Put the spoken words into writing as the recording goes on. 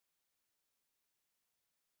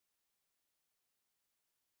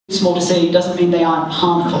small to see doesn't mean they aren't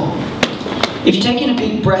harmful. If you take in a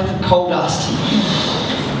big breath of coal dust,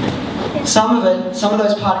 some of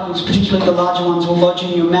those particles, particularly the larger ones, will lodge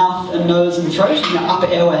in your mouth and nose and throat, in your upper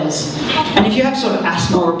airways. And if you have sort of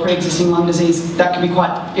asthma or pre-existing lung disease, that can be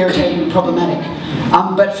quite irritating and problematic.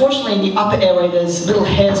 But fortunately, in the upper airway, there's little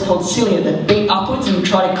hairs called cilia that beat upwards and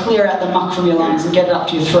try to clear out the muck from your lungs and get it up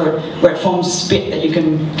to your throat, where it forms spit that you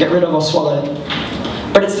can get rid of or swallow.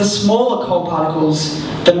 But it's the smaller coal particles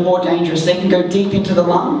that are more dangerous. They can go deep into the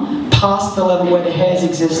lung, past the level where the hairs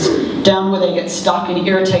exist, down where they get stuck and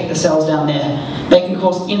irritate the cells down there. They can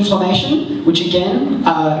cause inflammation, which again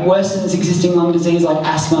worsens existing lung disease like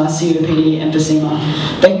asthma, COPD, emphysema.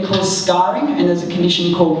 They can cause scarring, and there's a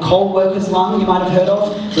condition called coal worker's lung you might have heard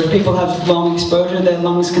of, where if people have long exposure, their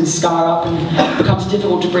lungs can scar up and it becomes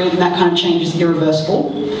difficult to breathe, and that kind of change is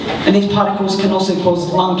irreversible. And these particles can also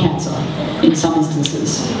cause lung cancer in some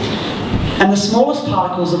instances. And the smallest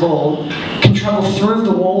particles of all can travel through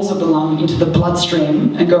the walls of the lung into the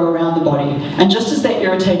bloodstream and go around the body. And just as they're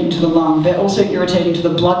irritating to the lung, they're also irritating to the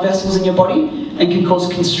blood vessels in your body and can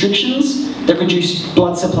cause constrictions that reduce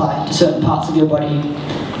blood supply to certain parts of your body.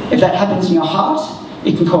 If that happens in your heart,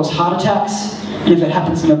 it can cause heart attacks, and if it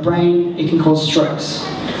happens in your brain, it can cause strokes.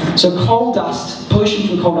 So coal dust, pollution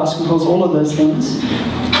from coal dust can cause all of those things.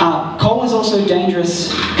 Coal is also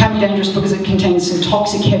dangerous, can be dangerous because it contains some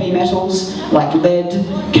toxic heavy metals like lead,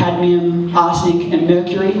 cadmium, arsenic and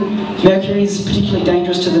mercury. Mercury is particularly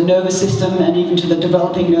dangerous to the nervous system and even to the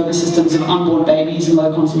developing nervous systems of unborn babies in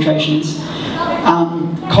low concentrations.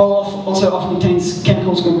 Coal also often contains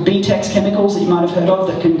chemicals called BTEX chemicals that you might have heard of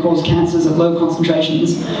that can cause cancers at low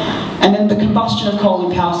concentrations. And then the combustion of coal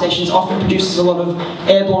in power stations often produces a lot of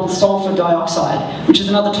airborne sulfur dioxide, which is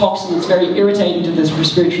another toxin that's very irritating to the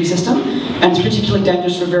respiratory system, and it's particularly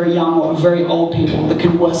dangerous for very young or very old people that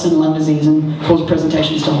can worsen lung disease and cause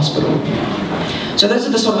presentations to hospital. So those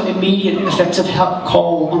are the sort of immediate effects of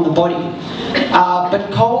coal on the body.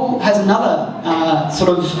 But coal has another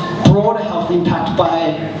sort of broader health impact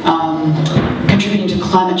by contributing to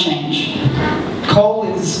climate change. Coal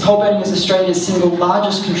burning is Australia's single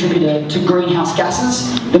largest contributor to greenhouse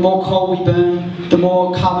gases. The more coal we burn, the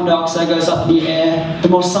more carbon dioxide goes up in the air, the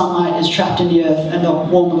more sunlight is trapped in the earth, and the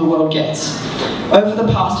warmer the world gets. Over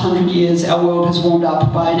the past 100 years, our world has warmed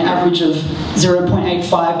up by an average of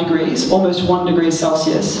 0.85 degrees, almost 1 degree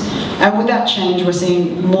Celsius. And with that change, we're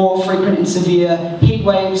seeing more frequent and severe heat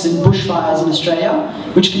waves and bushfires in Australia,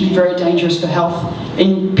 which can be very dangerous for health.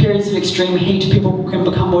 In periods of extreme heat, people can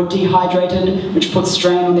become more dehydrated, which puts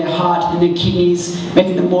strain on their heart and their kidneys,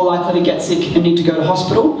 making them more likely to get sick and need to go to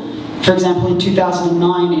hospital. For example, in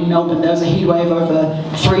 2009 in Melbourne, there was a heat wave over a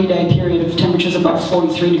 3-day period of temperatures above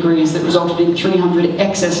 43 degrees that resulted in 300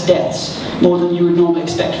 excess deaths, more than you would normally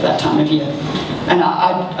expect for that time of year. And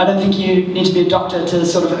I don't think you need to be a doctor to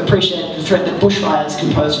sort of appreciate the threat that bushfires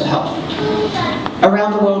can pose for health.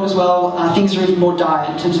 Around the world as well, things are even more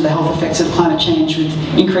dire in terms of the health effects of climate change, with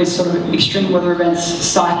increased sort of extreme weather events,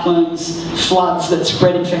 cyclones, floods that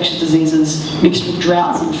spread infectious diseases, mixed with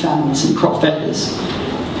droughts and famines and crop failures.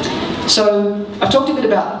 So I've talked a bit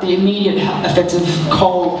about the immediate effects of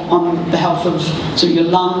coal on the health of sort of your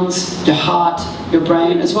lungs, your heart, your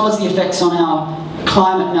brain, as well as the effects on our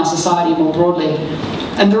climate and our society more broadly.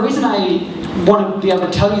 And the reason I want to be able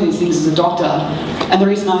to tell you these things as a doctor, and the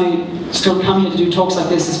reason I still come here to do talks like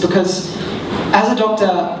this, is because as a doctor,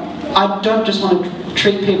 I don't just want to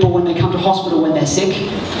treat people when they come to hospital when they're sick.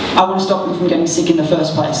 I want to stop them from getting sick in the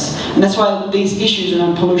first place. And that's why these issues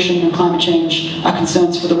around pollution and climate change are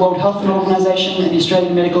concerns for the World Health Organization and the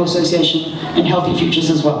Australian Medical Association and Healthy Futures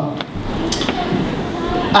as well.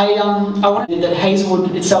 I wanted that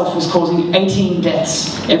Hazelwood itself was causing 18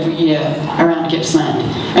 deaths every year around Gippsland.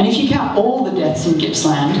 And if you count all the deaths in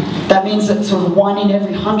Gippsland, that means that sort of 1 in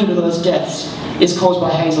every 100 of those deaths is caused by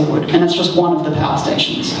Hazelwood, and that's just one of the power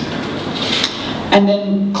stations. And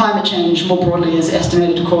then climate change more broadly is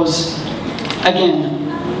estimated to cause, again,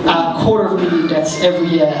 250,000 deaths every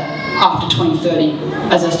year after 2030,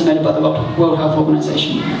 as estimated by the World Health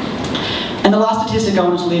Organization. And the last statistic I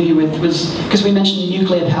wanted to leave you with was, because we mentioned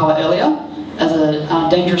nuclear power earlier as a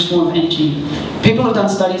dangerous form of energy, people have done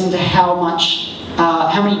studies into how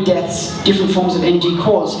many deaths different forms of energy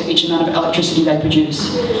cause for each amount of electricity they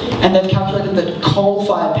produce. And they've calculated that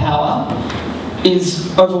coal-fired power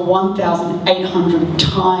is over 1,800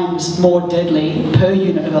 times more deadly per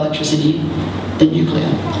unit of electricity than nuclear.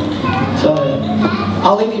 So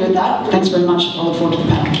I'll leave you with that. Thanks very much. I look forward to the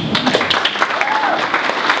panel.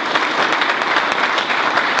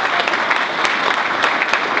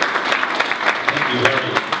 Thank you,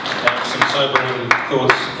 Larry. Some sobering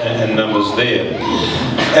thoughts and numbers there.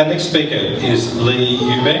 Our next speaker is Lee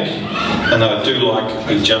Eubank, and I do like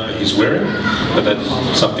the jumper he's wearing, but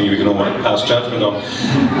that's something we can all make pass judgment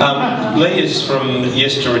on. Lee is from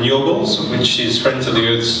Yes to Renewables, which is Friends of the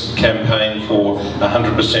Earth's campaign for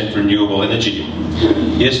 100% renewable energy.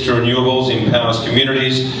 Yes to Renewables empowers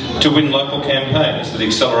communities to win local campaigns that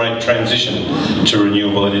accelerate transition to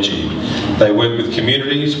renewable energy. They work with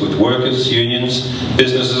communities, with workers, unions,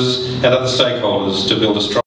 businesses and other stakeholders to build a strong